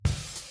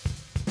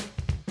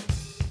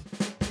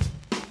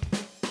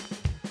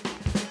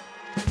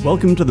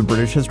Welcome to the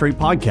British History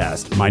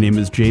Podcast. My name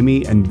is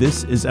Jamie, and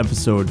this is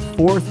episode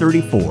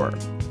 434,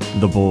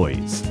 The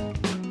Boys.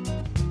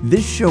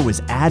 This show is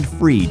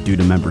ad-free due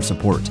to member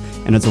support,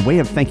 and as a way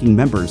of thanking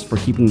members for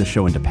keeping the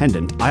show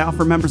independent, I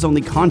offer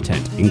members-only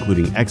content,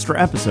 including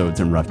extra episodes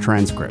and rough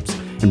transcripts.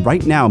 And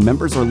right now,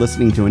 members are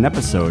listening to an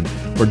episode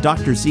where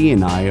Dr. Z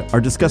and I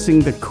are discussing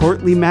the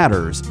courtly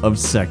matters of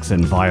sex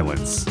and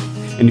violence.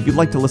 And if you'd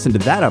like to listen to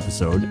that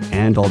episode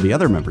and all the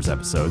other members'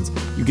 episodes,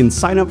 you can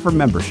sign up for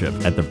membership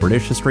at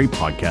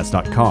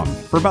thebritishhistorypodcast.com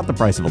for about the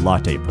price of a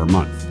latte per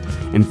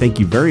month. And thank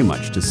you very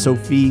much to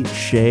Sophie,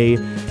 Shay,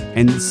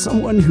 and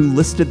someone who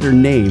listed their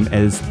name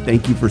as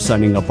thank you for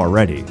signing up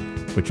already,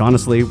 which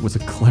honestly was a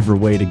clever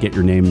way to get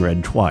your name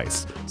read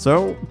twice.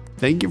 So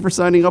thank you for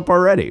signing up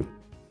already.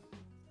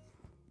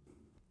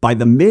 By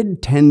the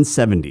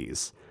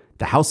mid-1070s,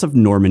 the House of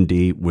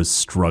Normandy was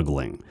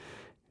struggling.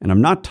 And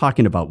I'm not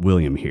talking about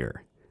William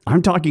here.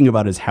 I'm talking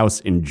about his house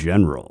in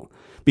general.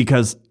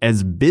 Because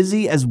as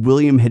busy as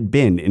William had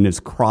been in his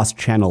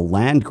cross-channel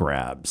land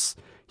grabs,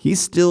 he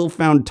still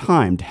found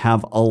time to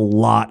have a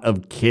lot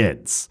of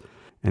kids.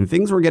 And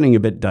things were getting a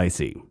bit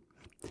dicey.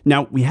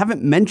 Now, we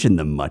haven't mentioned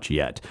them much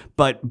yet,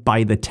 but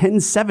by the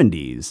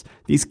 1070s,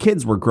 these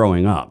kids were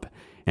growing up,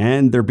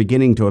 and they're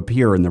beginning to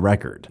appear in the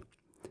record.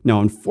 Now,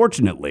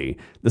 unfortunately,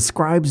 the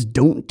scribes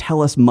don't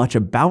tell us much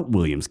about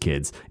William's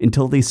kids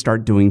until they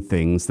start doing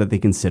things that they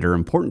consider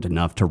important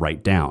enough to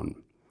write down.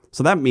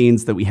 So that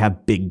means that we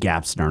have big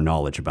gaps in our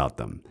knowledge about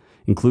them,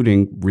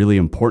 including really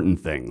important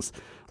things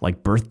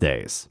like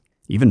birthdays,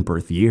 even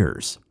birth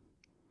years.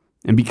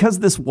 And because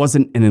this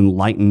wasn't an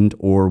enlightened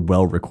or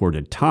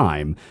well-recorded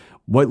time,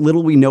 what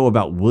little we know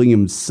about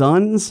William's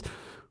sons,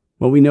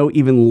 well, we know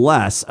even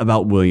less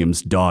about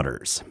William's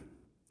daughters.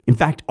 In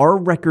fact, our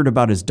record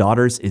about his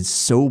daughters is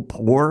so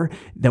poor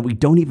that we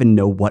don't even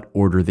know what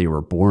order they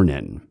were born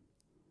in.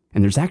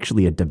 And there's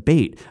actually a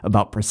debate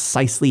about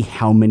precisely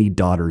how many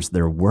daughters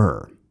there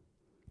were.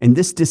 And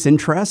this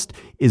disinterest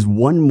is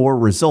one more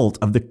result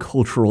of the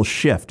cultural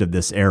shift of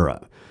this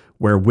era,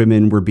 where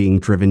women were being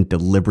driven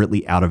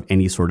deliberately out of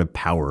any sort of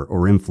power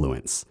or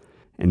influence.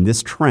 And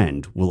this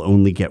trend will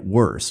only get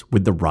worse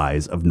with the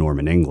rise of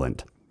Norman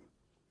England.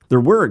 There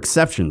were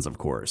exceptions, of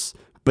course,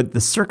 but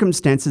the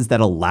circumstances that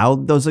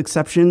allowed those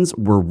exceptions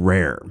were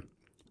rare.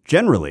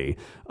 Generally,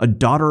 a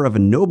daughter of a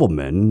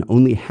nobleman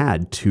only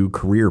had two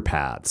career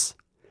paths: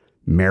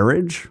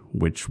 marriage,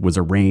 which was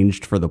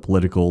arranged for the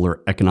political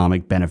or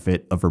economic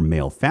benefit of her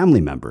male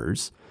family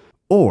members,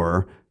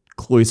 or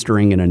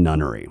cloistering in a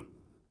nunnery.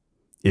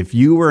 If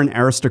you were an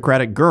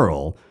aristocratic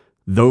girl,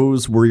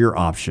 those were your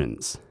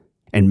options.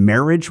 And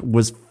marriage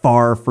was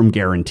far from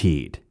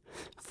guaranteed.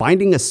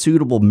 Finding a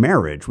suitable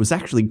marriage was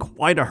actually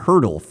quite a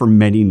hurdle for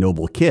many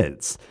noble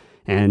kids.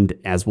 And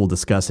as we'll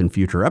discuss in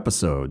future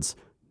episodes,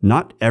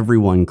 not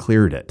everyone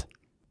cleared it.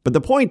 But the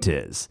point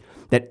is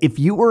that if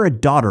you were a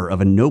daughter of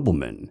a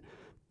nobleman,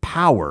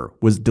 power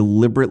was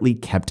deliberately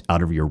kept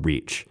out of your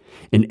reach.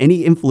 And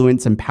any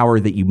influence and power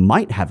that you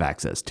might have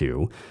access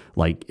to,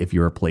 like if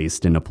you were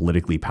placed in a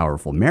politically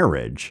powerful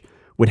marriage,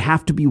 would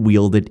have to be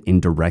wielded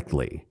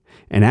indirectly.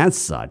 And as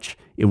such,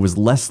 it was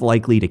less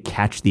likely to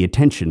catch the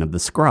attention of the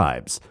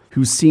scribes,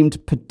 who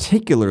seemed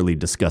particularly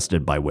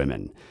disgusted by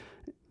women,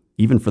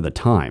 even for the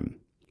time.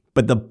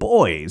 But the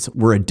boys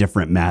were a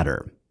different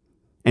matter.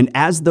 And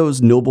as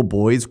those noble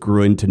boys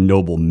grew into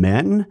noble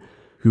men,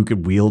 who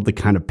could wield the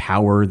kind of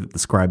power that the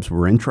scribes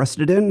were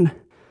interested in,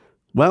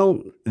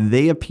 well,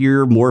 they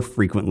appear more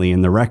frequently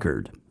in the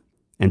record.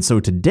 And so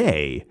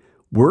today,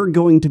 we're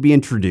going to be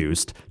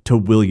introduced to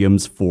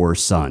William's four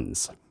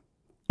sons.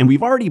 And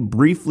we've already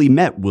briefly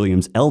met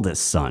William's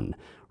eldest son,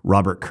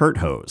 Robert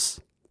Curthose.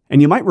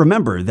 And you might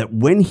remember that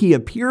when he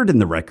appeared in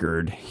the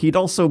record, he'd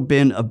also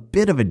been a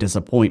bit of a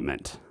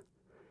disappointment.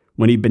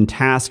 When he'd been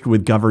tasked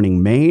with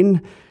governing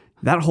Maine,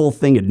 that whole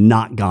thing had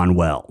not gone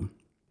well,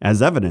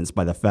 as evidenced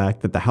by the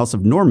fact that the House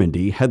of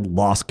Normandy had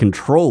lost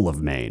control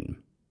of Maine.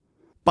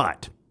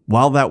 But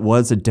while that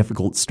was a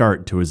difficult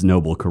start to his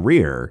noble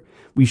career,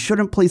 we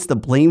shouldn't place the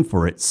blame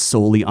for it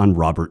solely on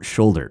Robert's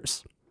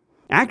shoulders.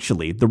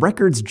 Actually, the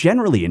records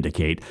generally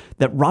indicate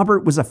that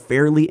Robert was a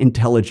fairly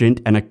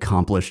intelligent and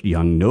accomplished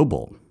young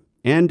noble.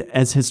 And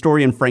as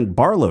historian Frank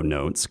Barlow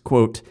notes,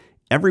 quote,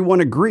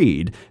 "Everyone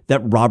agreed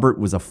that Robert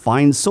was a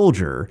fine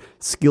soldier,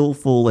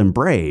 skillful and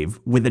brave,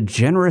 with a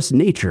generous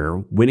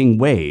nature, winning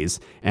ways,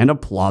 and a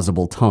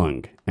plausible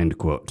tongue," end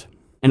quote.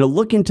 And a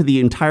look into the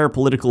entire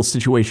political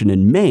situation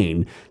in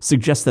Maine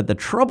suggests that the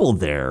trouble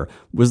there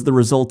was the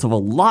result of a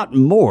lot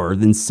more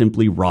than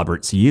simply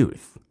Robert's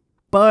youth.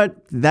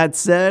 But that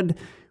said,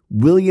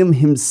 William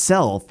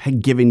himself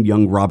had given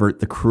young Robert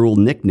the cruel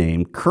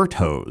nickname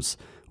Curthose,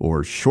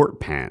 or Short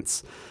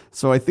Pants,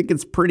 so I think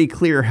it's pretty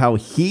clear how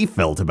he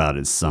felt about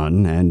his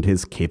son and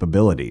his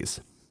capabilities.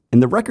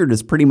 And the record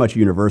is pretty much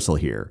universal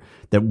here,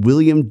 that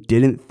William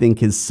didn't think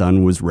his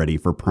son was ready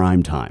for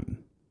prime time.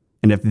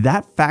 And if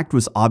that fact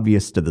was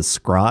obvious to the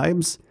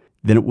scribes,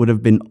 then it would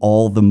have been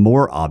all the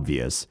more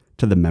obvious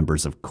to the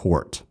members of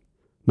court,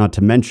 not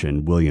to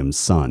mention William's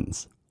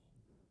sons.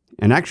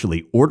 And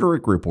actually,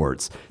 Orderic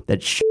reports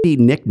that shitty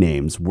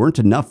nicknames weren't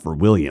enough for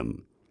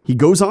William. He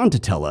goes on to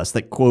tell us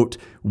that, quote,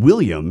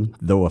 William,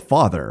 though a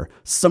father,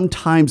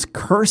 sometimes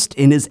cursed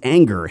in his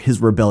anger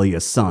his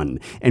rebellious son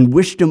and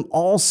wished him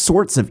all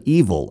sorts of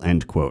evil,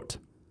 end quote.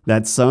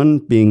 That son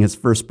being his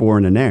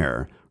firstborn and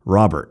heir,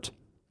 Robert.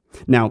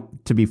 Now,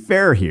 to be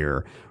fair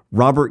here,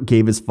 Robert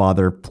gave his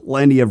father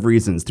plenty of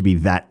reasons to be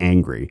that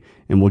angry,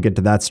 and we'll get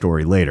to that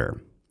story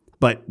later.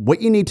 But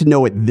what you need to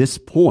know at this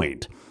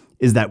point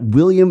is that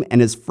William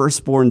and his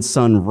firstborn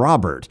son,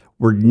 Robert,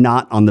 were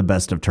not on the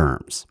best of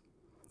terms.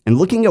 And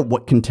looking at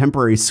what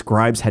contemporary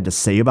scribes had to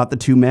say about the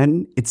two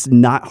men, it's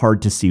not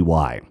hard to see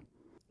why.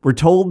 We're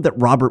told that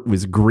Robert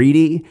was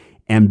greedy,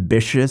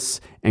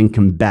 ambitious, and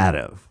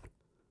combative.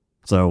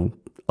 So,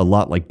 a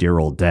lot like dear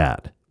old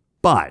dad.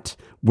 But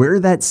where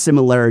that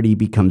similarity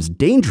becomes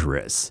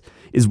dangerous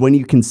is when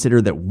you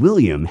consider that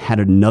William had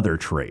another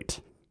trait.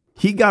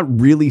 He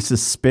got really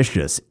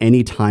suspicious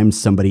anytime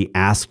somebody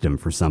asked him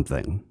for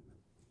something.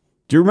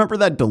 Do you remember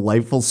that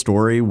delightful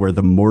story where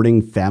the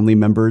mourning family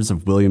members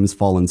of William's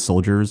fallen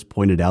soldiers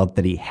pointed out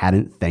that he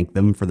hadn't thanked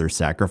them for their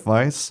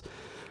sacrifice?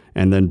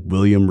 And then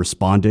William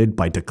responded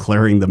by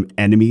declaring them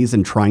enemies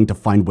and trying to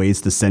find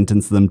ways to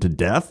sentence them to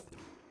death?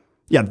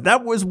 Yeah,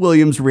 that was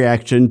William's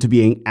reaction to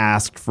being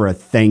asked for a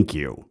thank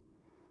you.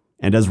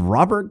 And as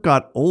Robert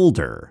got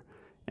older,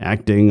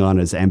 acting on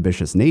his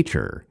ambitious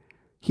nature,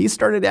 he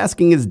started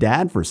asking his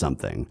dad for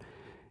something.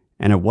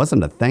 And it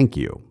wasn't a thank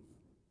you.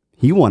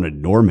 He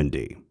wanted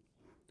Normandy.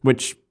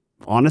 Which,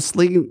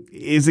 honestly,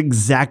 is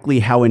exactly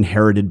how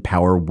inherited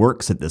power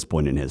works at this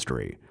point in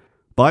history.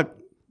 But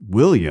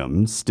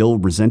William still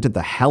resented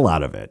the hell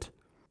out of it,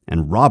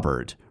 and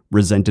Robert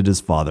resented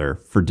his father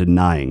for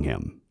denying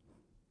him.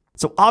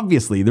 So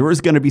obviously, there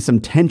was going to be some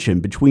tension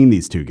between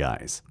these two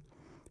guys.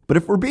 But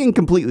if we're being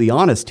completely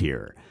honest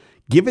here,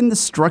 given the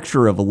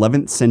structure of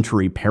 11th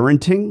century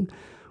parenting,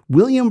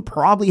 William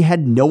probably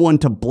had no one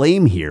to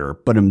blame here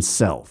but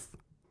himself.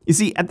 You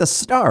see, at the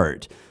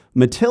start,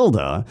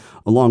 Matilda,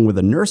 along with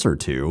a nurse or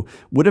two,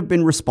 would have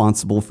been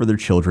responsible for their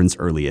children's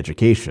early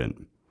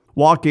education.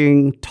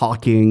 Walking,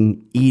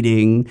 talking,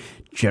 eating,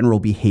 general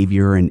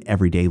behavior in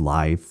everyday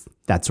life,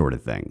 that sort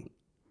of thing.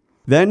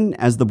 Then,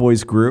 as the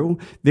boys grew,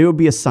 they would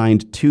be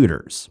assigned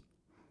tutors.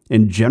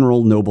 In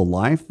general noble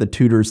life, the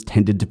tutors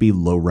tended to be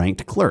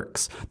low-ranked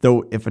clerks,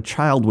 though if a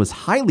child was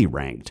highly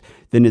ranked,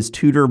 then his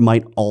tutor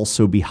might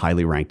also be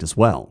highly ranked as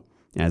well,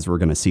 as we're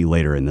going to see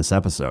later in this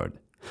episode.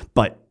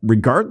 But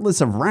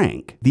regardless of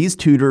rank, these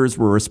tutors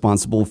were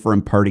responsible for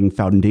imparting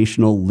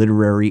foundational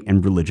literary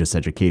and religious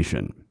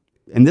education.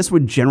 And this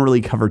would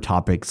generally cover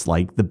topics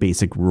like the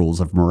basic rules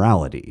of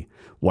morality,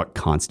 what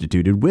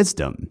constituted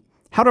wisdom,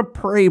 how to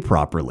pray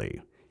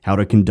properly, how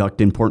to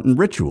conduct important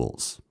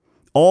rituals,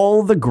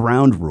 all the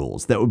ground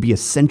rules that would be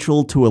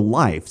essential to a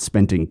life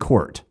spent in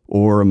court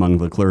or among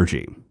the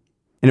clergy.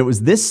 And it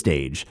was this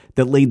stage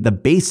that laid the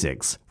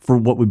basics for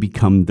what would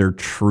become their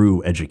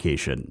true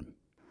education.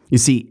 You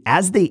see,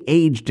 as they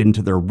aged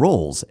into their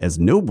roles as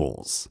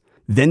nobles,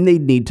 then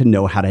they'd need to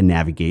know how to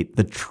navigate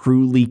the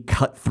truly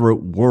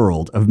cutthroat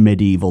world of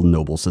medieval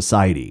noble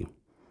society.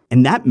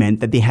 And that meant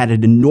that they had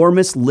an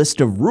enormous list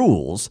of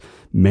rules,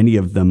 many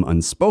of them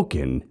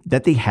unspoken,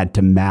 that they had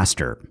to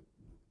master.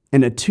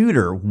 And a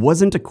tutor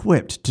wasn't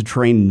equipped to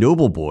train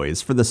noble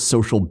boys for the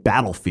social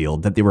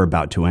battlefield that they were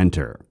about to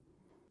enter.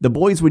 The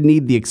boys would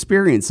need the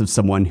experience of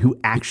someone who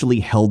actually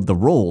held the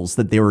roles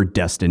that they were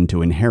destined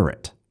to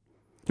inherit.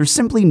 There's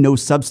simply no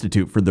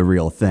substitute for the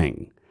real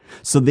thing,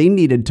 so they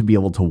needed to be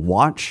able to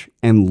watch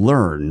and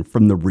learn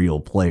from the real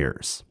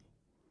players.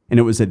 And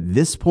it was at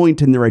this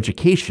point in their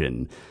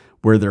education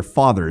where their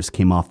fathers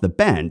came off the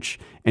bench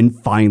and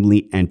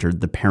finally entered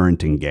the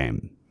parenting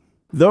game.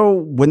 Though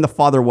when the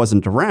father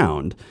wasn't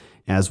around,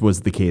 as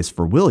was the case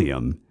for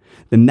William,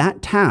 then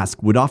that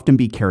task would often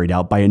be carried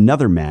out by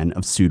another man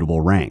of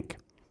suitable rank.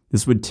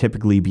 This would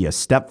typically be a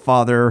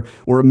stepfather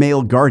or a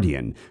male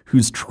guardian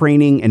whose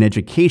training and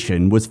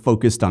education was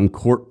focused on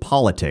court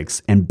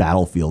politics and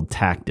battlefield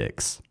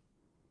tactics.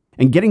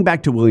 And getting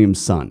back to William's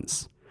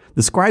sons,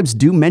 the scribes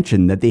do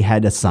mention that they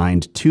had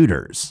assigned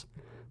tutors,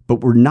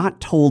 but were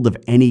not told of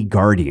any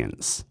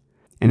guardians.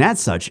 And as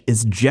such,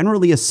 it's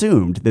generally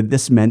assumed that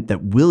this meant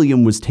that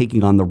William was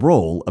taking on the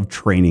role of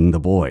training the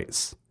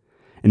boys.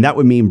 And that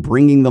would mean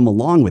bringing them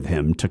along with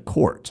him to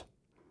court.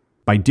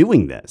 By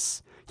doing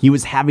this, he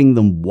was having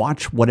them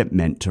watch what it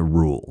meant to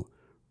rule,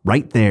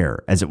 right there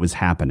as it was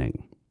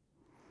happening.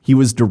 He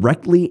was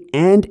directly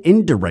and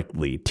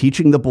indirectly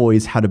teaching the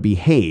boys how to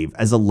behave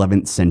as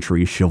 11th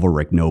century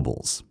chivalric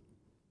nobles.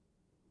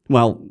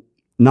 Well,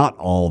 not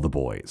all the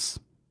boys.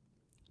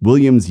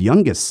 William's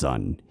youngest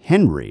son,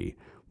 Henry,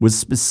 was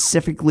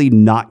specifically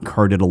not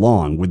carted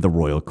along with the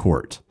royal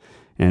court,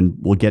 and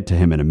we'll get to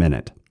him in a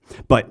minute.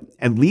 But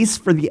at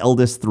least for the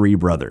eldest three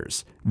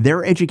brothers,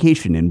 their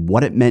education in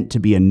what it meant to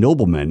be a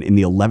nobleman in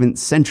the 11th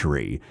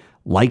century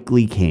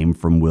likely came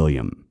from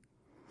William.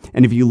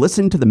 And if you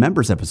listened to the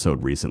members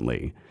episode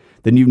recently,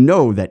 then you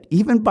know that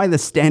even by the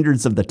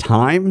standards of the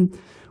time,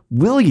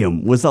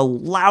 William was a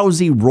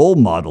lousy role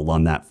model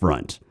on that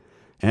front.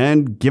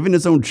 And given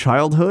his own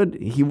childhood,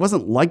 he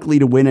wasn't likely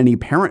to win any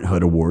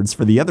parenthood awards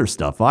for the other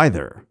stuff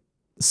either.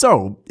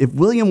 So, if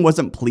William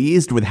wasn't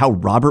pleased with how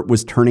Robert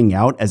was turning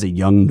out as a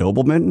young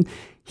nobleman,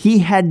 he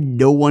had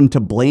no one to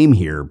blame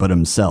here but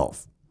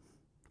himself.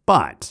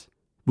 But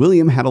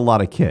William had a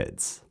lot of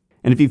kids,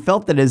 and if he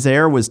felt that his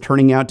heir was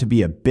turning out to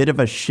be a bit of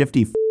a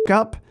shifty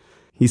f***up,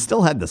 he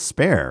still had the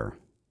spare,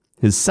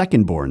 his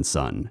second-born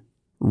son,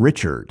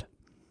 Richard.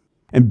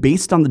 And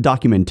based on the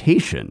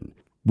documentation,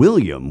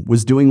 William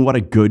was doing what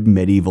a good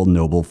medieval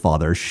noble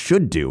father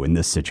should do in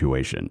this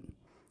situation.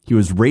 He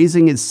was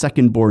raising his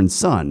second-born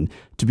son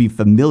to be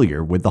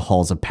familiar with the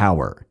halls of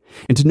power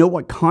and to know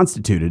what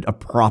constituted a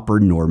proper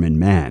Norman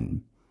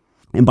man.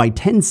 And by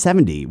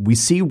 1070, we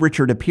see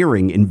Richard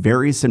appearing in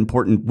various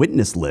important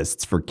witness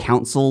lists for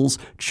councils,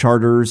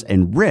 charters,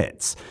 and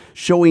writs,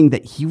 showing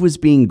that he was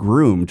being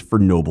groomed for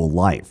noble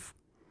life.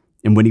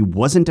 And when he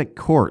wasn't at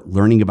court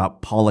learning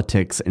about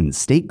politics and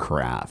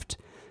statecraft,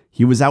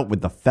 he was out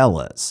with the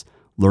fellas,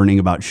 learning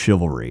about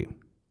chivalry.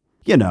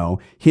 You know,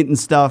 hitting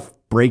stuff,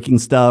 breaking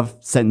stuff,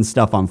 setting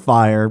stuff on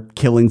fire,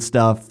 killing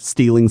stuff,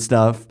 stealing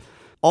stuff.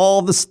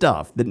 All the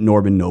stuff that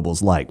Norman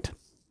nobles liked.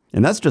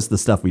 And that's just the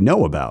stuff we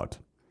know about.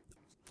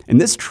 And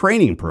this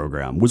training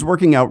program was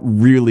working out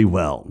really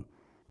well.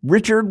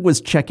 Richard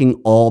was checking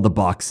all the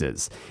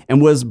boxes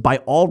and was, by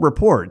all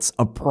reports,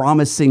 a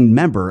promising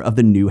member of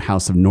the new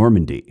House of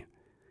Normandy.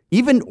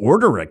 Even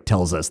Orderic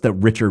tells us that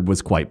Richard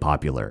was quite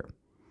popular.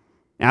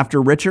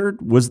 After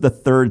Richard was the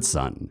third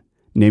son,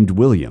 named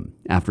William,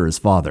 after his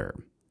father.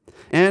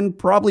 And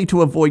probably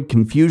to avoid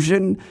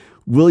confusion,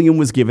 William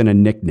was given a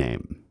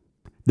nickname.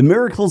 The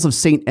Miracles of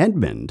St.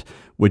 Edmund,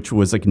 which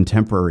was a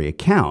contemporary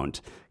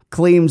account,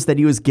 claims that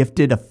he was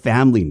gifted a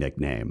family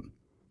nickname,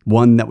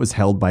 one that was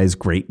held by his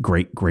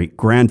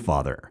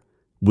great-great-great-grandfather,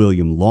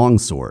 William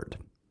Longsword.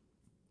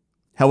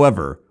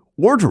 However,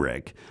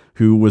 Orderic,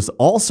 who was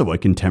also a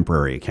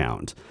contemporary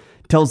account,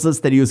 tells us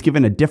that he was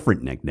given a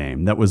different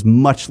nickname that was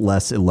much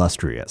less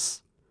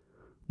illustrious,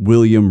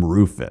 William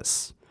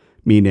Rufus,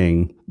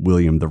 meaning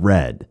William the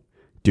Red,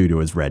 due to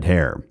his red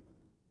hair.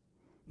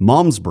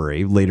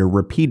 Malmesbury later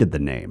repeated the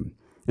name,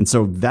 and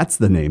so that's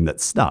the name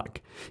that stuck.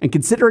 And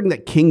considering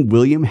that King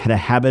William had a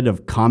habit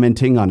of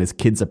commenting on his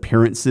kids'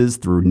 appearances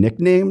through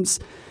nicknames,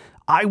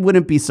 I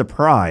wouldn't be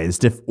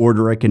surprised if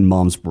Orderic and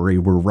Malmesbury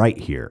were right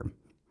here.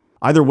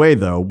 Either way,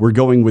 though, we're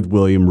going with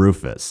William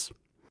Rufus.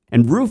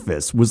 And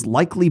Rufus was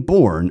likely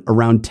born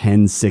around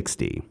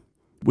 1060,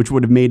 which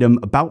would have made him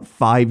about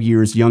 5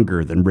 years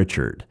younger than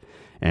Richard,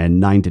 and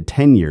 9 to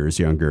 10 years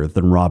younger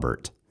than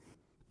Robert.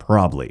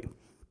 Probably.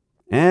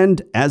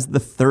 And as the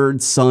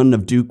third son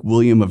of Duke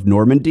William of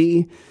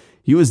Normandy,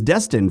 he was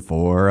destined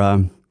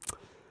for,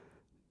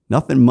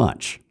 nothing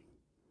much.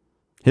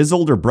 His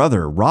older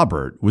brother,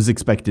 Robert, was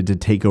expected to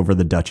take over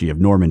the Duchy of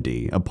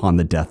Normandy upon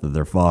the death of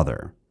their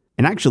father.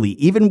 And actually,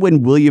 even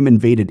when William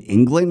invaded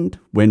England,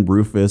 when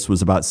Rufus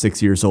was about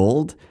 6 years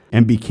old,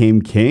 and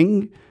became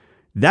king,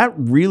 that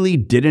really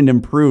didn't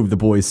improve the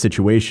boy's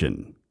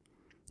situation.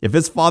 If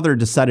his father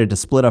decided to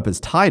split up his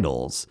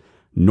titles,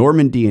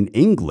 Normandy and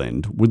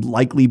England would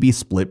likely be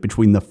split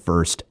between the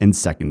first and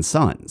second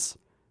sons,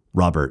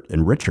 Robert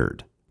and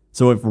Richard.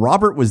 So if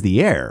Robert was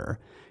the heir,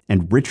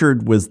 and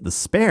Richard was the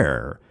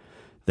spare,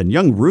 then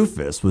young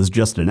Rufus was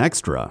just an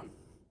extra.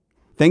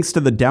 Thanks to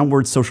the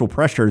downward social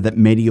pressure that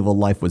medieval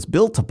life was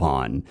built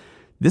upon,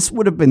 this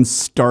would have been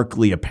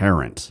starkly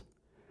apparent.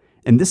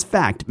 And this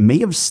fact may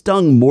have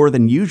stung more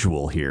than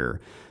usual here,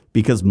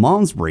 because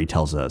Malmesbury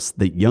tells us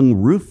that young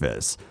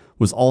Rufus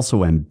was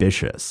also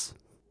ambitious.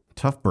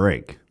 Tough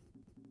break.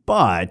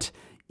 But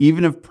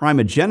even if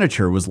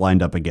primogeniture was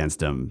lined up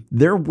against him,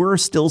 there were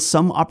still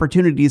some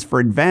opportunities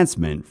for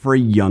advancement for a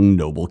young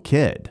noble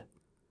kid.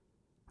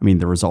 I mean,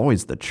 there was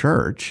always the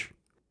church.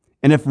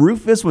 And if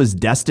Rufus was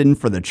destined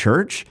for the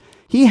church,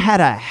 he had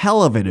a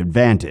hell of an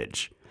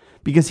advantage,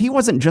 because he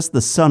wasn't just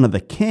the son of the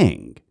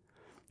king.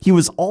 He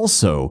was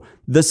also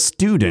the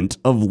student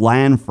of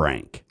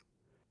Lanfranc.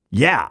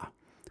 Yeah,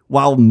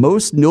 while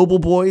most noble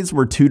boys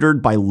were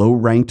tutored by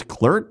low-ranked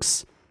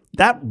clerks,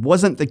 that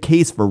wasn't the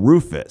case for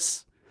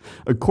Rufus.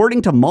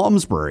 According to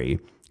Malmesbury,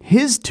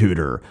 his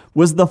tutor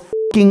was the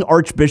fucking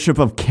Archbishop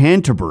of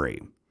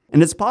Canterbury.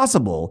 And it's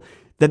possible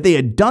that they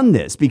had done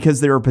this because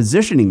they were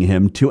positioning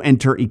him to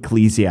enter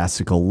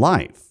ecclesiastical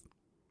life.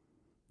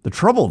 The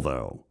trouble,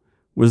 though,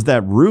 was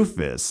that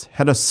Rufus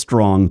had a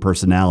strong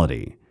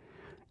personality.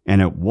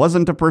 And it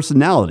wasn't a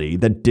personality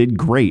that did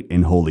great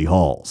in holy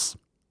halls.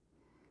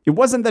 It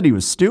wasn't that he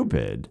was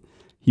stupid.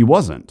 He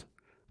wasn't.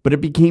 But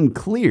it became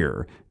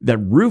clear that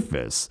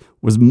Rufus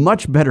was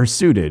much better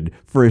suited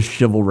for a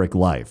chivalric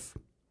life.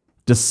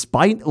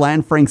 Despite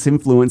Lanfranc's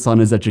influence on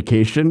his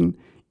education,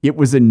 it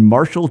was in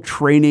martial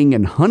training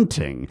and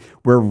hunting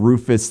where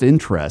Rufus'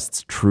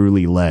 interests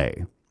truly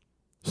lay.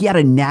 He had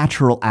a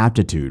natural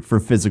aptitude for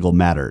physical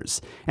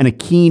matters and a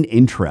keen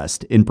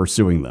interest in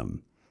pursuing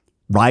them.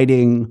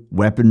 Riding,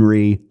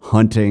 weaponry,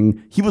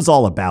 hunting, he was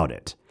all about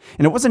it.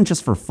 And it wasn't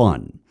just for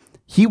fun.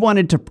 He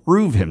wanted to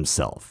prove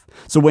himself.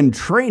 So when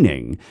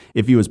training,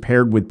 if he was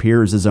paired with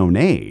peers his own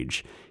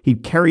age,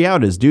 he'd carry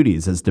out his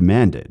duties as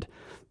demanded.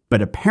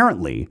 But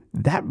apparently,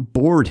 that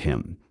bored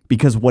him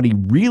because what he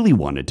really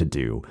wanted to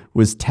do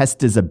was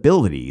test his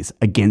abilities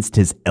against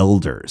his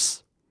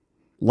elders.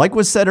 Like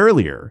was said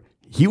earlier,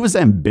 he was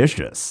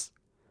ambitious.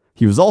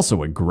 He was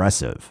also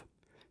aggressive.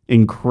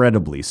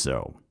 Incredibly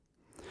so.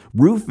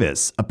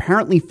 Rufus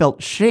apparently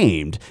felt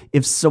shamed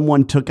if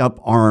someone took up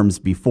arms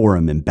before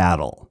him in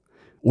battle,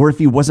 or if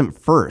he wasn't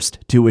first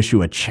to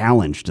issue a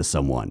challenge to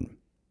someone.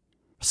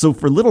 So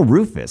for little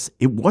Rufus,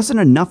 it wasn't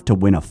enough to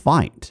win a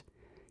fight.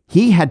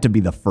 He had to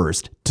be the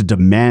first to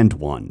demand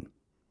one.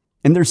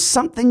 And there's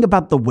something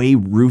about the way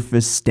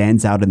Rufus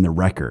stands out in the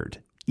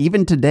record,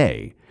 even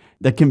today,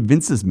 that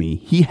convinces me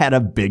he had a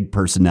big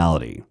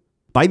personality.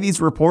 By these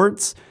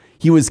reports,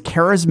 he was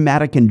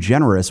charismatic and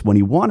generous when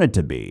he wanted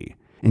to be,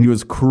 and he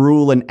was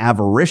cruel and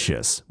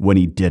avaricious when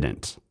he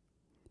didn't.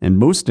 And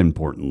most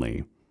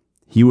importantly,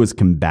 he was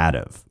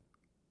combative.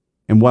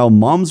 And while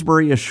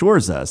Malmesbury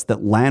assures us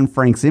that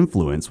Lanfranc's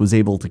influence was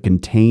able to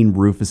contain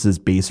Rufus's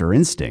baser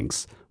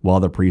instincts while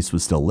the priest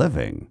was still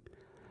living,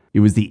 it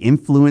was the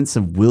influence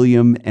of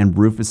William and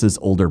Rufus's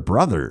older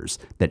brothers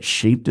that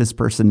shaped his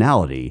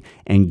personality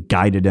and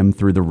guided him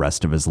through the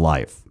rest of his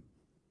life.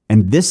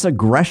 And this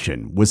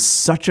aggression was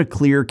such a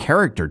clear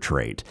character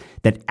trait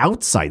that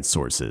outside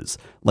sources,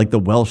 like the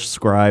Welsh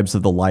scribes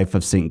of the life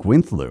of St.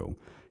 Gwynthlw,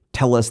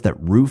 tell us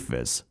that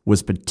Rufus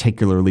was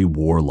particularly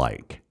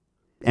warlike.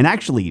 And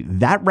actually,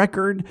 that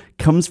record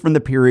comes from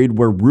the period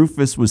where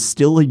Rufus was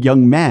still a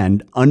young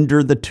man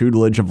under the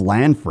tutelage of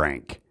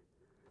Lanfranc.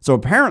 So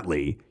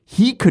apparently,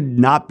 he could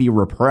not be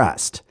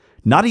repressed,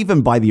 not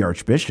even by the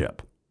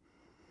archbishop.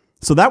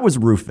 So that was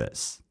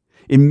Rufus.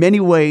 In many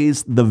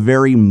ways, the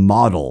very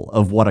model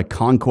of what a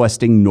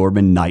conquesting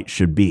Norman knight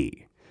should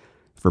be,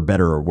 for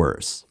better or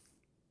worse.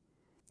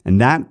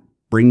 And that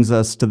brings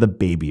us to the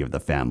baby of the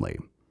family,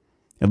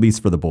 at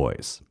least for the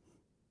boys.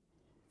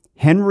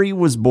 Henry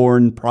was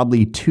born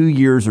probably 2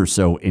 years or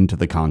so into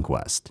the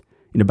conquest,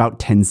 in about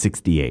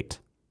 1068.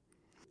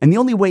 And the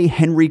only way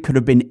Henry could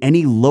have been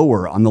any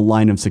lower on the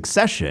line of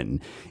succession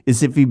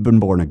is if he'd been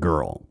born a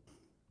girl.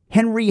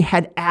 Henry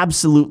had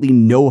absolutely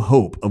no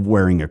hope of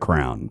wearing a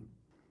crown.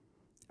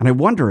 And I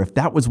wonder if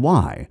that was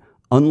why,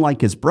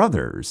 unlike his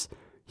brothers,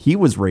 he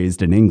was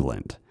raised in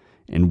England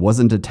and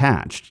wasn't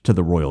attached to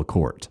the royal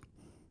court.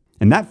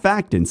 And that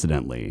fact,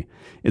 incidentally,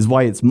 is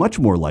why it's much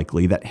more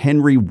likely that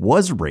Henry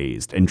was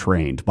raised and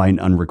trained by an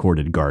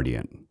unrecorded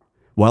guardian,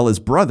 while his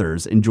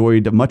brothers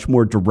enjoyed a much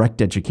more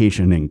direct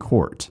education in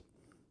court.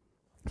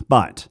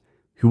 But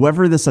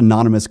whoever this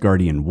anonymous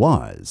guardian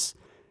was,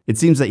 it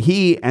seems that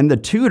he and the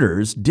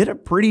tutors did a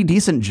pretty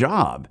decent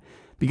job,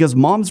 because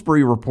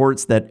Malmesbury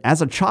reports that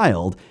as a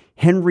child,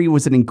 Henry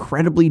was an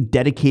incredibly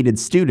dedicated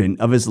student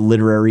of his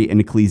literary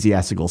and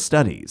ecclesiastical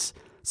studies,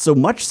 so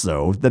much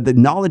so that the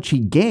knowledge he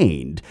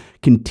gained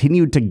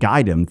continued to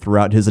guide him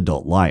throughout his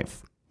adult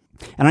life.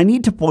 And I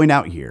need to point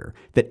out here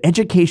that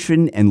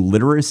education and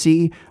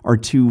literacy are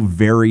two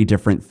very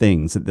different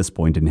things at this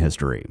point in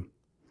history.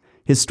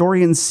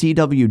 Historians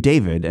C.W.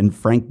 David and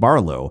Frank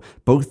Barlow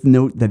both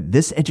note that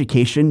this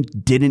education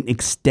didn't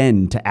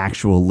extend to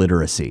actual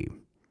literacy.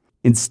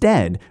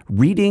 Instead,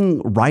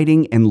 reading,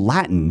 writing, and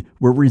Latin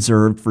were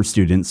reserved for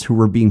students who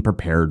were being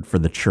prepared for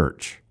the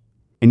church.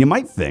 And you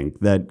might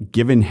think that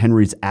given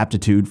Henry's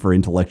aptitude for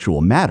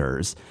intellectual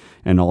matters,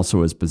 and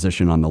also his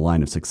position on the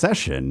line of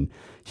succession,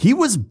 he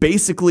was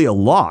basically a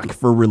lock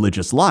for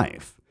religious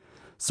life.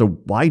 So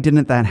why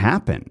didn't that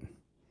happen?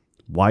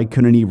 Why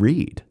couldn't he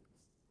read?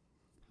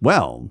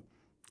 Well,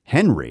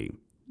 Henry,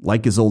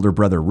 like his older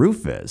brother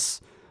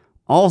Rufus,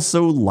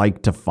 also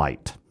liked to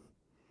fight.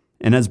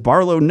 And as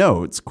Barlow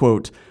notes,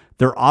 quote,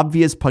 their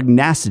obvious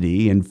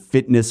pugnacity and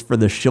fitness for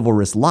the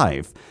chivalrous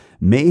life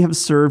may have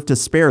served to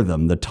spare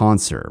them the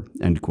tonsure,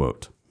 end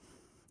quote.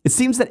 It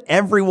seems that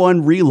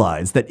everyone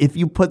realized that if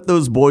you put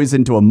those boys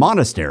into a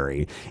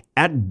monastery,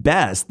 at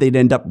best they'd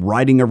end up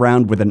riding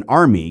around with an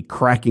army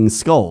cracking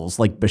skulls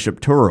like Bishop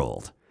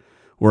Turold,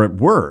 or at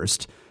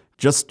worst,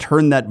 just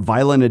turn that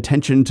violent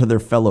attention to their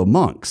fellow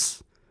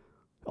monks,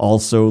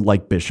 also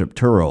like Bishop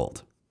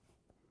Turold.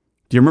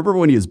 Do you remember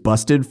when he was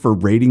busted for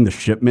raiding the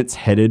shipments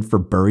headed for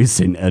Bury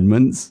St.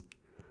 Edmunds?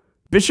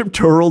 Bishop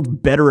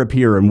Turold better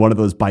appear in one of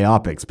those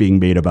biopics being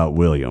made about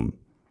William.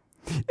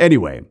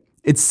 Anyway,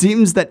 it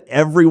seems that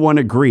everyone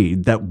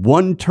agreed that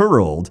one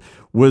Turold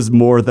was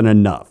more than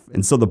enough,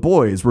 and so the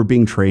boys were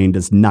being trained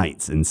as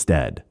knights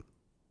instead.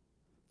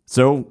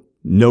 So,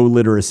 no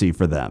literacy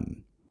for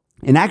them.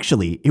 And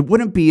actually, it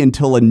wouldn't be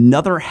until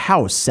another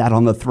house sat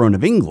on the throne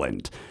of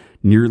England,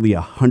 nearly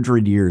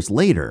 100 years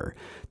later,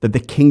 that the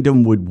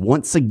kingdom would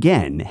once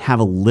again have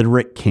a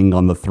literate king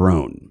on the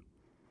throne.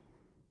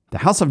 The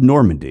House of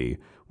Normandy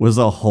was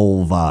a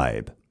whole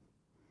vibe.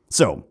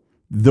 So,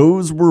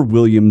 those were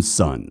William's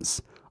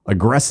sons,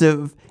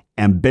 aggressive,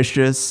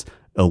 ambitious,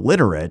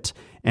 illiterate,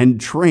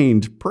 and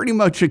trained pretty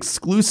much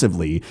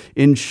exclusively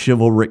in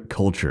chivalric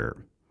culture.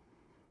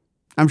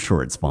 I'm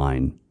sure it's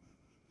fine.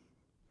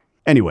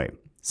 Anyway,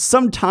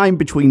 Sometime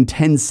between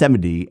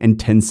 1070 and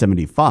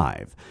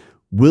 1075,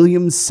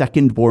 William's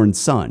second-born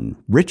son,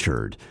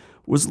 Richard,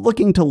 was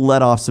looking to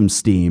let off some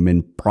steam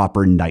in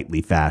proper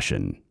knightly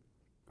fashion.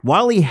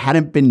 While he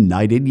hadn't been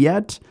knighted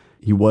yet,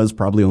 he was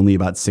probably only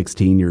about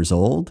 16 years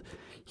old,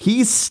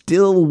 he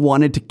still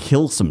wanted to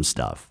kill some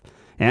stuff,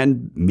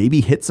 and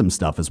maybe hit some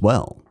stuff as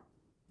well.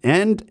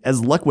 And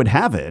as luck would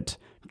have it,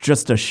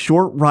 just a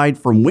short ride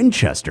from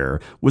Winchester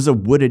was a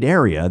wooded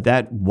area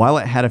that, while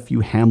it had a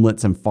few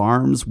hamlets and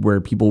farms where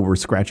people were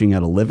scratching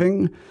out a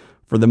living,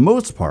 for the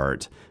most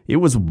part, it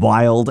was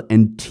wild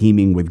and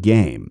teeming with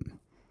game.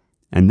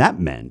 And that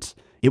meant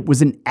it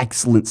was an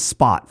excellent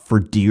spot for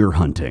deer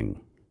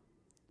hunting.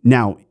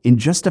 Now, in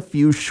just a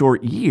few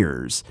short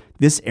years,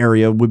 this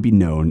area would be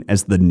known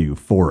as the New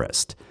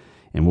Forest,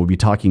 and we'll be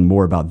talking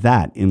more about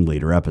that in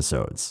later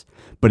episodes.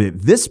 But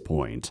at this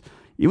point,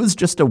 it was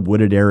just a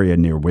wooded area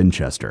near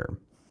Winchester.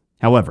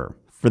 However,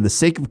 for the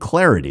sake of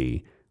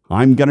clarity,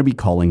 I'm going to be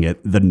calling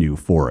it the New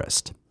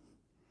Forest.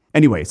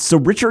 Anyway, so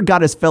Richard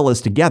got his fellas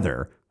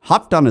together,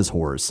 hopped on his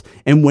horse,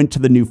 and went to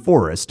the New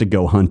Forest to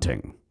go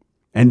hunting.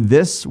 And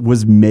this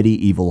was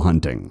medieval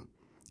hunting.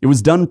 It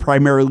was done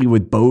primarily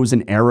with bows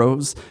and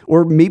arrows,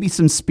 or maybe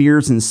some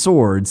spears and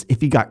swords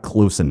if you got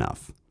close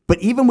enough. But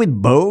even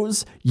with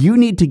bows, you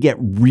need to get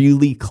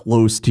really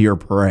close to your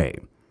prey.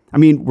 I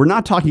mean, we're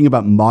not talking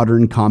about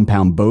modern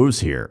compound bows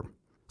here.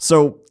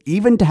 So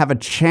even to have a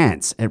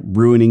chance at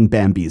ruining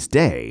Bambi's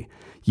day,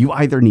 you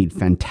either need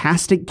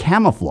fantastic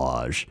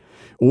camouflage,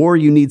 or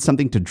you need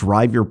something to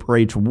drive your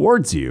prey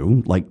towards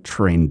you, like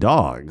trained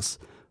dogs,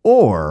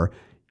 or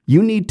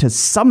you need to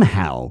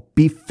somehow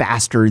be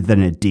faster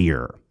than a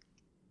deer.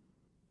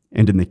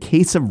 And in the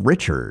case of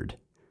Richard,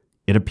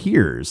 it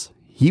appears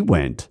he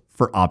went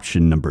for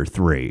option number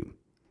 3.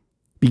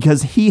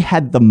 Because he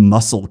had the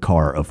muscle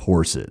car of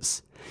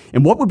horses.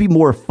 And what would be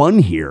more fun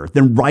here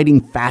than riding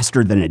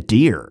faster than a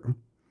deer?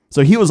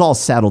 So he was all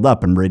saddled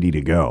up and ready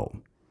to go.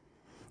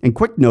 And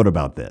quick note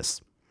about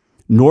this.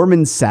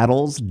 Norman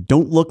saddles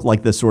don't look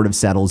like the sort of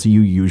saddles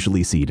you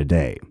usually see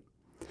today.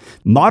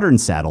 Modern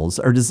saddles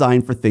are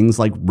designed for things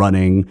like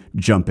running,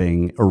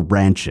 jumping, or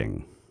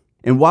ranching.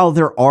 And while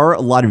there are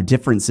a lot of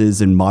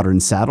differences in modern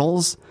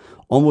saddles,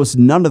 almost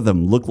none of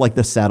them look like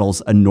the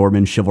saddles a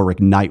Norman chivalric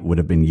knight would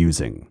have been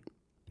using.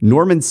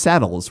 Norman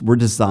saddles were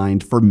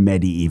designed for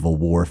medieval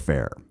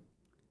warfare.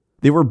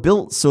 They were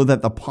built so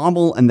that the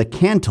pommel and the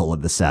cantle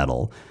of the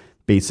saddle,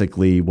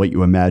 basically what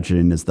you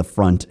imagine as the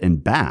front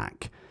and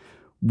back,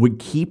 would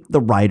keep the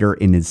rider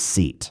in his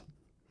seat.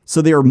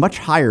 So they are much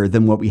higher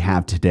than what we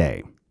have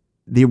today.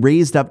 They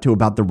raised up to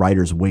about the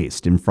rider's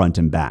waist in front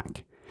and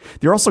back.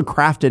 They're also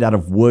crafted out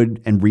of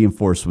wood and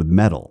reinforced with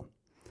metal.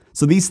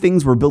 So these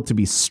things were built to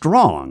be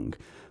strong,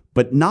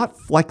 but not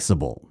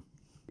flexible.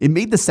 It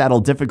made the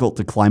saddle difficult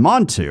to climb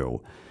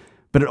onto,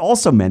 but it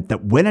also meant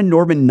that when a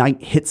Norman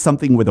knight hit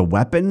something with a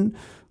weapon,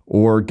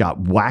 or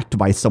got whacked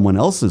by someone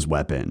else's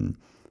weapon,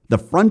 the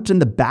front and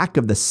the back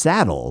of the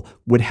saddle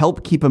would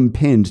help keep him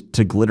pinned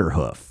to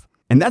Glitterhoof.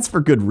 And that's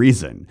for good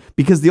reason,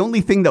 because the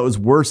only thing that was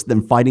worse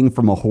than fighting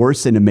from a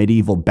horse in a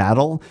medieval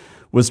battle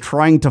was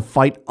trying to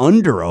fight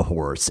under a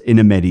horse in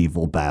a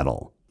medieval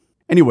battle.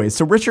 Anyway,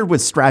 so Richard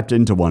was strapped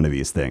into one of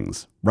these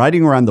things,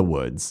 riding around the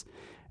woods,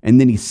 and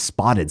then he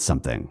spotted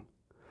something.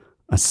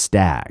 A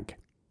stag.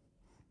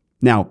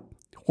 Now,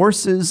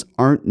 horses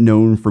aren't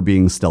known for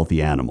being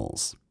stealthy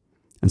animals,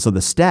 and so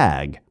the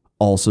stag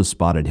also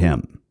spotted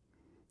him,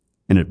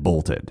 and it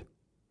bolted.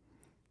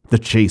 The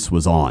chase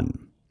was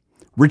on.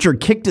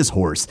 Richard kicked his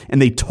horse,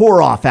 and they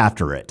tore off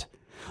after it.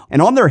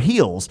 And on their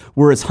heels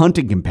were his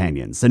hunting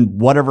companions and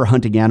whatever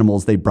hunting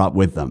animals they brought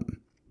with them.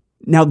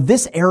 Now,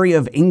 this area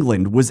of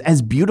England was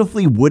as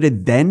beautifully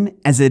wooded then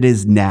as it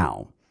is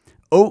now.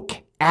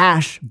 Oak,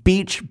 ash,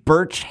 beech,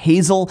 birch,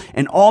 hazel,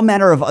 and all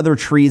manner of other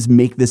trees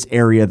make this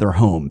area their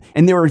home,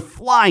 and they were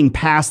flying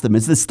past them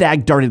as the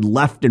stag darted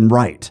left and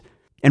right.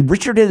 And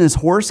Richard and his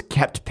horse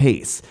kept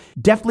pace,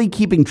 deftly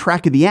keeping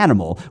track of the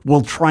animal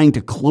while trying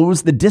to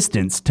close the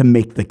distance to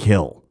make the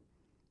kill.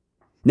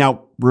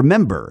 Now,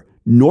 remember,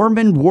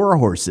 Norman war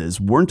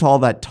horses weren't all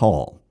that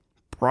tall,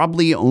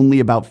 probably only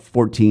about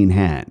 14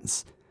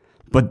 hands,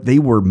 but they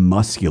were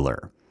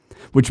muscular,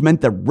 which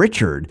meant that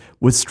Richard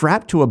was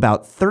strapped to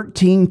about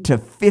 1,300 to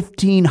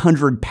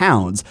 1,500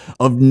 pounds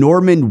of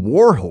Norman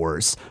war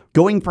horse,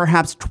 going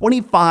perhaps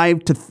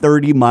 25 to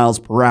 30 miles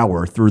per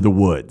hour through the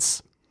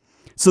woods.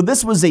 So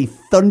this was a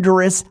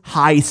thunderous,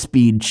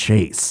 high-speed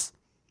chase.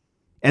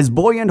 As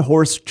boy and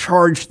horse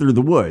charged through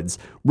the woods,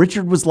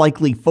 Richard was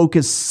likely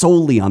focused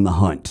solely on the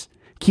hunt,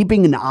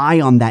 keeping an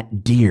eye on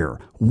that deer,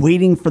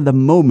 waiting for the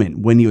moment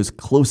when he was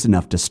close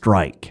enough to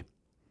strike.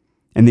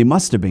 And they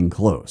must have been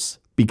close,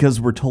 because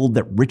we're told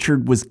that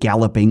Richard was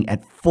galloping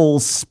at full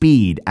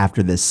speed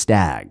after this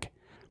stag,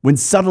 when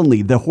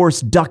suddenly the horse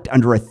ducked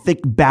under a thick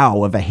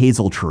bough of a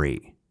hazel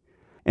tree.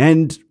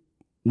 And,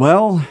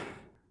 well,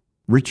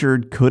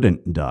 Richard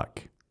couldn't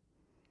duck.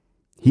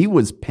 He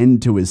was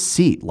pinned to his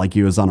seat like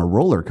he was on a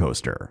roller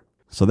coaster,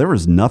 so there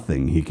was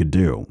nothing he could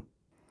do.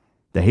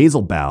 The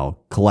hazel bough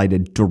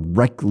collided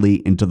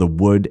directly into the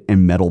wood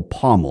and metal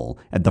pommel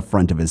at the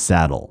front of his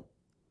saddle.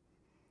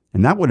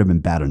 And that would have been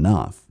bad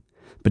enough.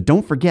 But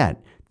don't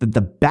forget that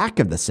the back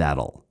of the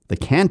saddle, the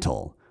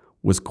cantle,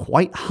 was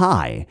quite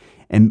high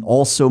and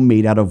also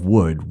made out of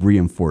wood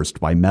reinforced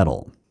by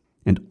metal.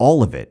 And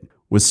all of it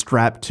was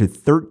strapped to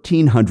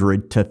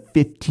 1,300 to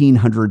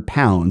 1,500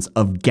 pounds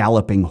of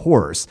galloping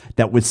horse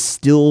that was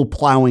still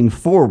plowing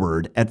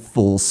forward at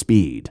full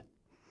speed.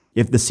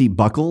 If the seat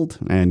buckled,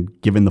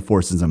 and given the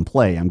forces in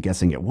play, I'm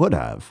guessing it would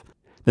have,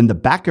 then the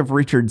back of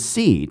Richard's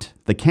seat,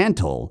 the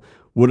cantle,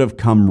 would have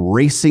come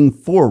racing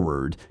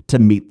forward to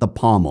meet the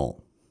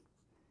pommel.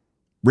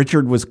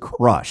 Richard was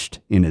crushed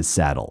in his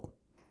saddle,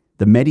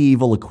 the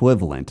medieval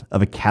equivalent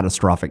of a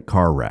catastrophic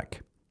car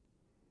wreck.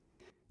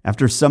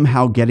 After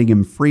somehow getting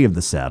him free of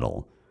the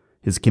saddle,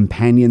 his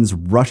companions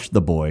rushed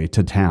the boy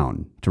to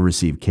town to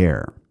receive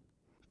care.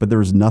 But there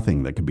was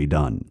nothing that could be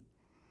done.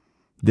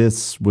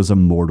 This was a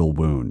mortal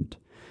wound,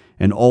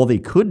 and all they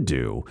could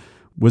do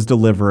was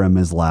deliver him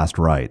his last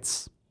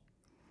rites.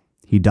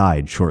 He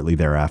died shortly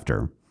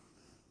thereafter.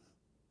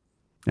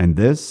 And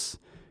this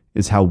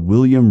is how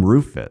William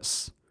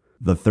Rufus,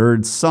 the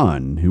third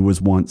son who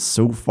was once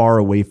so far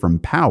away from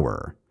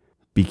power,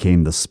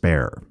 became the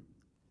Spare.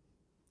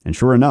 And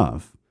sure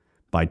enough,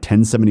 by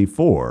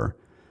 1074,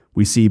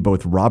 we see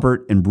both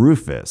Robert and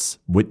Rufus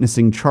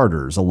witnessing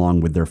charters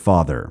along with their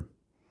father.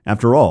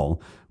 After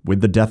all,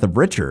 with the death of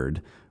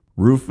Richard,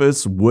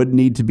 Rufus would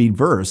need to be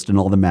versed in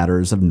all the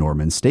matters of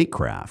Norman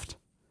statecraft.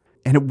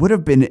 And it would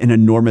have been an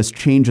enormous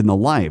change in the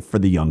life for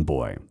the young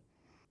boy.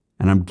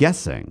 And I'm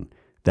guessing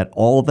that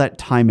all that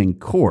time in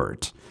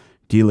court,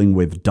 dealing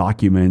with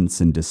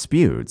documents and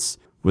disputes,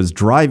 was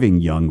driving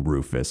young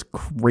Rufus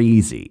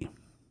crazy.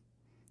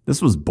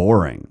 This was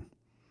boring.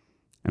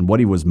 And what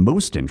he was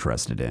most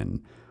interested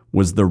in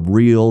was the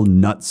real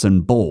nuts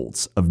and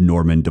bolts of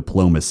Norman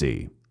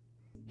diplomacy.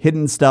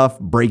 Hidden stuff,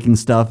 breaking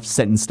stuff,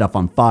 setting stuff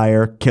on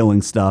fire,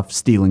 killing stuff,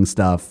 stealing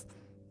stuff,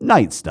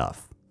 night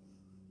stuff.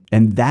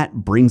 And that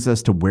brings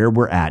us to where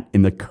we're at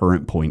in the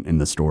current point in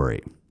the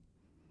story.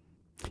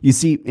 You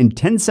see, in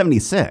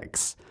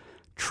 1076,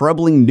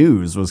 troubling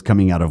news was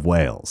coming out of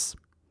Wales.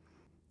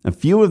 A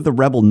few of the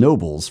rebel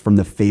nobles from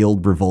the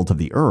failed revolt of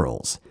the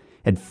Earls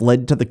had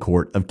fled to the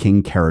court of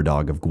King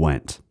Caradog of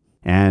Gwent.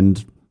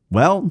 And,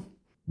 well,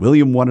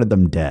 William wanted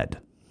them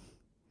dead.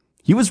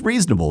 He was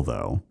reasonable,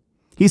 though.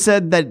 He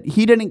said that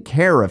he didn't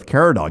care if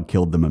Caradog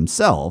killed them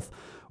himself,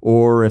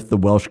 or if the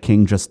Welsh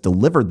king just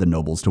delivered the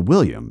nobles to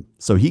William,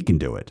 so he can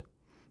do it.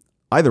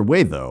 Either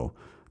way, though,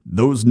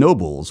 those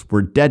nobles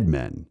were dead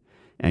men,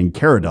 and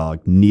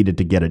Caradog needed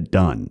to get it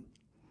done.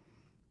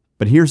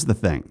 But here's the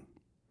thing.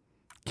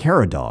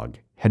 Caradog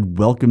had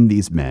welcomed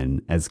these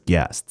men as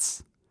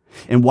guests.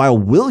 And while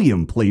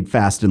William played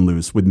fast and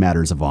loose with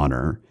matters of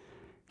honor,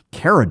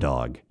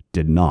 Caradog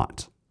did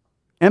not.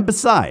 And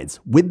besides,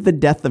 with the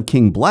death of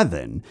King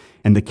Blethyn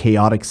and the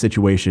chaotic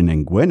situation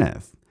in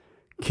Gwynedd,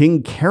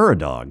 King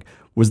Caradog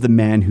was the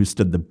man who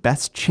stood the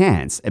best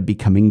chance at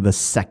becoming the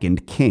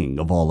second king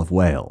of all of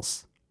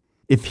Wales.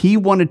 If he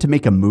wanted to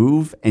make a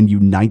move and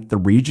unite the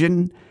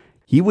region,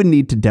 he would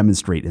need to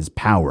demonstrate his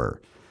power,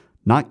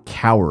 not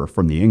cower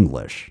from the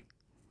English.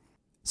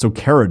 So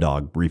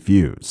Caradog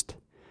refused,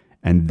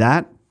 and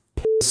that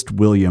pissed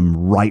William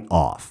right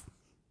off.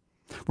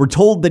 We're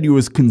told that he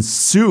was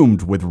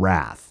consumed with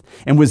wrath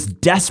and was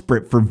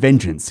desperate for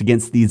vengeance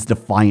against these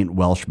defiant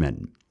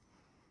Welshmen.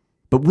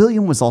 But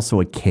William was also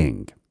a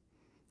king,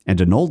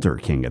 and an older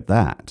king at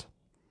that.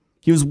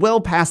 He was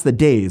well past the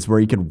days where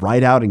he could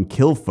ride out and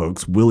kill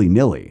folks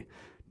willy-nilly,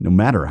 no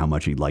matter how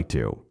much he'd like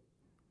to.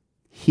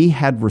 He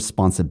had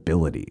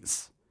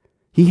responsibilities.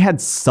 He had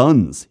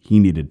sons he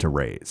needed to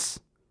raise.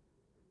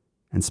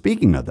 And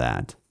speaking of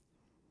that,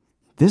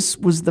 this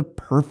was the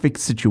perfect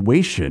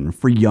situation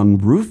for young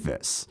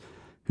Rufus,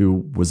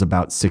 who was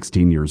about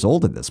 16 years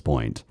old at this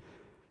point.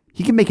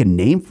 He can make a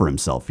name for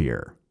himself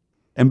here.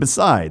 And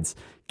besides,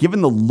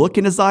 given the look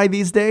in his eye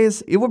these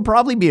days, it would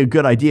probably be a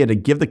good idea to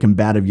give the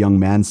combative young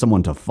man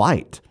someone to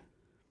fight.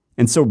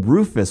 And so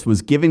Rufus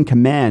was given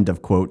command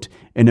of, quote,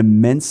 an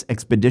immense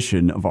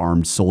expedition of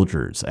armed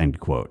soldiers, end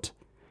quote.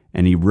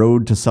 And he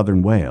rode to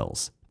southern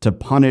Wales to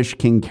punish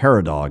King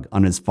Caradog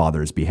on his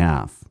father's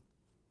behalf.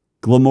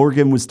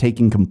 Glamorgan was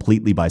taken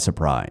completely by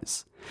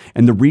surprise,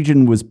 and the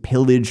region was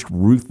pillaged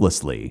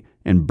ruthlessly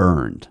and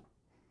burned.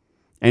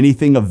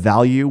 Anything of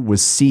value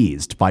was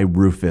seized by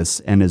Rufus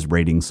and his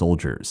raiding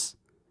soldiers.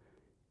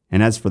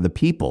 And as for the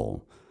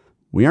people,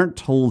 we aren't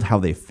told how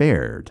they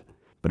fared,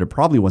 but it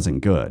probably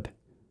wasn't good.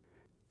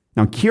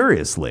 Now,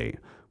 curiously,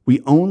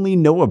 we only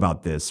know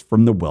about this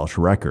from the Welsh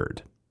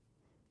record.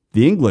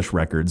 The English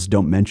records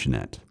don't mention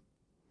it.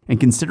 And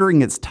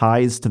considering its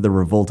ties to the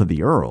revolt of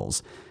the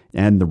Earls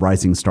and the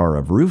rising star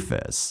of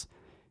Rufus,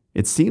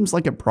 it seems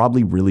like it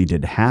probably really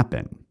did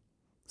happen.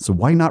 So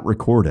why not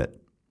record it?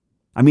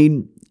 I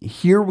mean,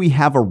 here we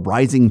have a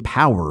rising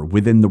power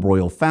within the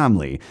royal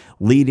family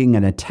leading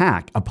an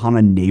attack upon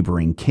a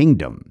neighboring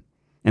kingdom.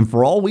 And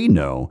for all we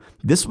know,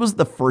 this was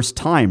the first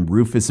time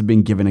Rufus had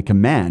been given a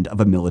command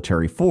of a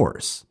military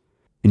force.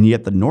 And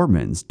yet the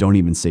Normans don't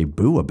even say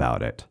boo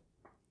about it.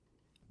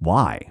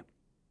 Why?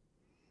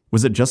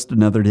 Was it just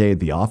another day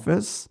at the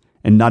office,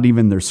 and not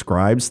even their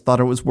scribes thought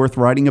it was worth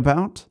writing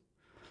about?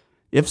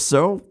 If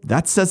so,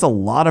 that says a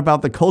lot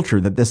about the culture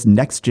that this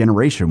next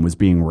generation was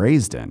being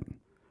raised in.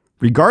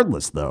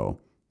 Regardless, though,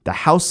 the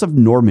House of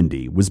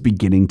Normandy was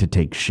beginning to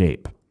take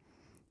shape.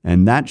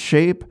 And that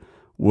shape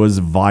was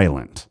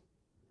violent.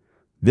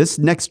 This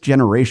next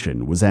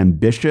generation was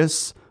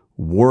ambitious,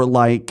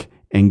 warlike,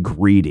 and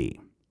greedy,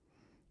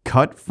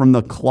 cut from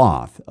the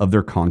cloth of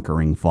their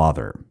conquering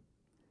father.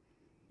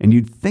 And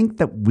you'd think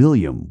that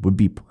William would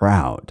be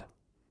proud.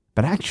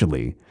 But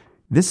actually,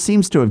 this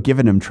seems to have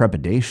given him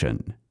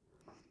trepidation.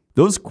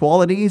 Those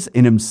qualities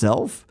in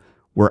himself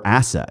were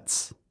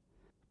assets,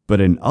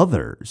 but in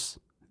others,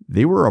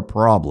 they were a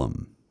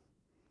problem.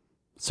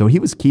 So he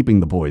was keeping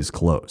the boys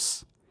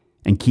close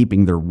and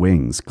keeping their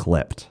wings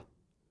clipped.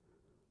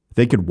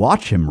 They could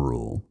watch him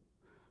rule,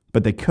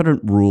 but they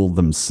couldn't rule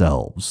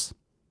themselves.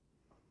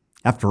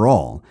 After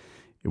all,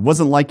 it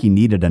wasn't like he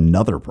needed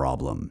another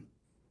problem.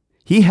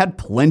 He had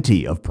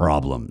plenty of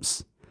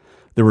problems.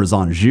 There was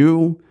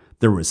Anjou,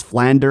 there was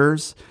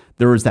Flanders,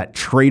 there was that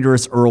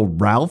traitorous Earl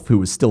Ralph who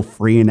was still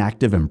free and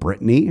active in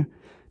Brittany,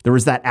 there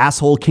was that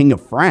asshole King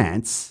of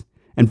France,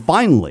 and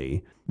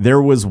finally,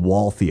 there was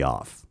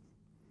Waltheof.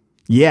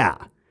 Yeah,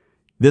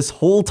 this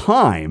whole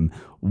time,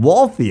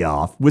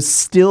 Waltheof was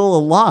still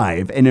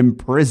alive and in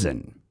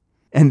prison.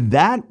 And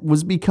that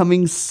was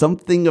becoming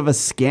something of a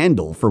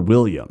scandal for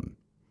William.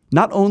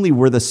 Not only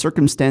were the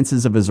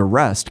circumstances of his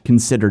arrest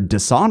considered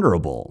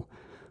dishonorable,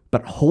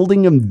 but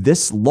holding him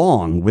this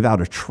long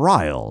without a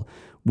trial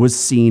was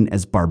seen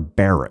as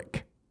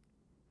barbaric.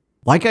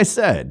 Like I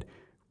said,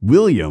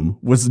 William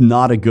was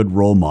not a good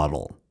role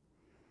model.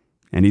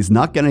 And he's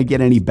not going to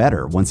get any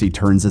better once he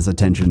turns his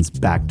attentions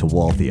back to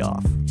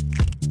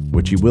Waltheof,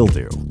 which he will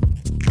do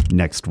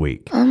next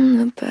week. I'm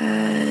the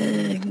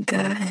bad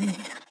guy.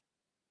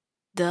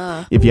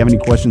 Duh. If you have any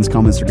questions,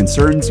 comments, or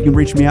concerns, you can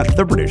reach me at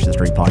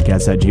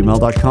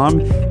thebritishhistorypodcast@gmail.com.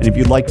 And if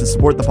you'd like to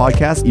support the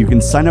podcast, you can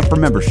sign up for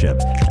membership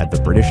at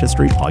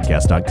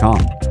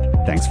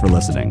thebritishhistorypodcast.com. Thanks for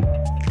listening.